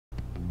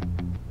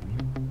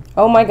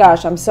Oh my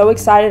gosh, I'm so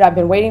excited. I've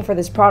been waiting for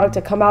this product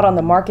to come out on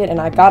the market and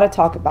I gotta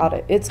talk about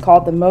it. It's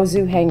called the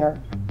Mozu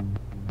Hanger.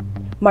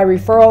 My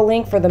referral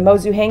link for the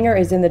Mozu Hanger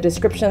is in the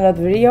description of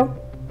the video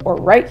or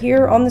right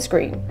here on the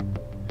screen.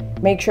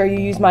 Make sure you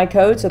use my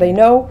code so they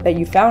know that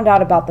you found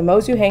out about the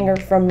Mozu Hanger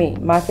from me,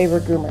 My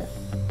Favorite Groomer.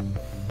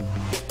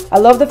 I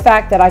love the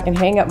fact that I can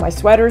hang up my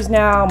sweaters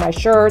now, my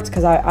shirts,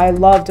 because I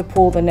love to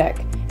pull the neck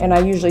and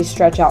I usually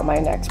stretch out my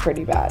necks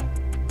pretty bad.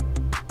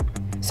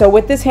 So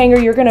with this hanger,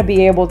 you're going to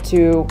be able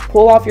to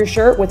pull off your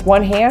shirt with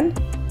one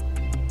hand.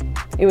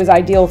 It was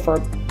ideal for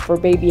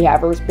baby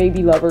havers,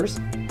 baby lovers,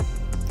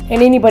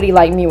 and anybody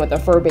like me with a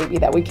fur baby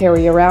that we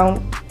carry around.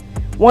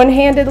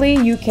 One-handedly,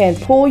 you can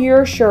pull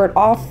your shirt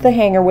off the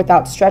hanger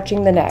without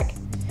stretching the neck.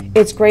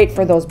 It's great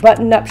for those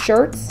button-up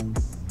shirts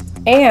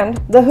and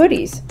the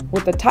hoodies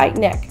with a tight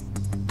neck.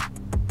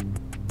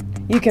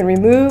 You can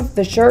remove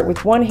the shirt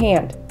with one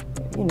hand,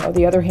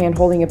 the other hand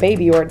holding a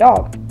baby or a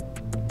dog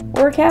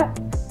or a cat.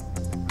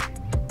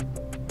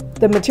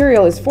 The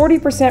material is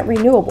 40%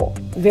 renewable,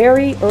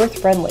 very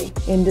earth-friendly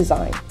in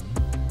design.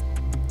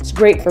 It's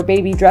great for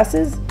baby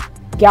dresses,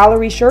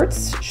 gallery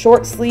shirts,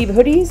 short sleeve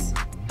hoodies.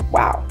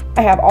 Wow,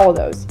 I have all of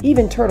those,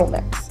 even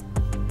turtlenecks.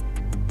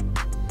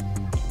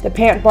 The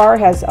pant bar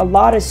has a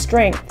lot of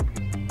strength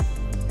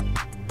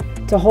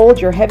to hold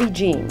your heavy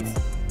jeans.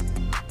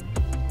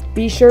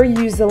 Be sure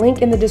you use the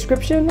link in the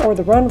description or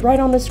the run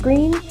right on the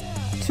screen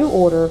to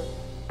order.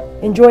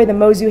 Enjoy the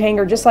Mozu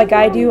hanger just like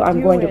I do.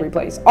 I'm going to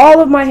replace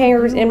all of my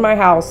hangers in my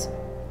house.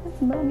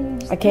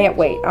 I can't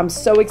wait. I'm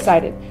so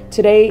excited.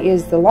 Today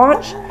is the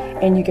launch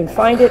and you can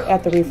find it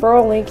at the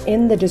referral link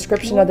in the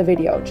description of the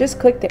video. Just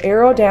click the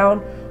arrow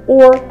down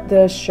or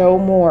the show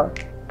more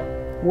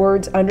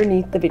words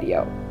underneath the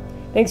video.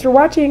 Thanks for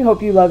watching.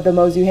 Hope you love the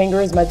Mozu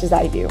hanger as much as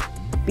I do.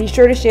 Be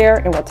sure to share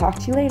and we'll talk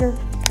to you later.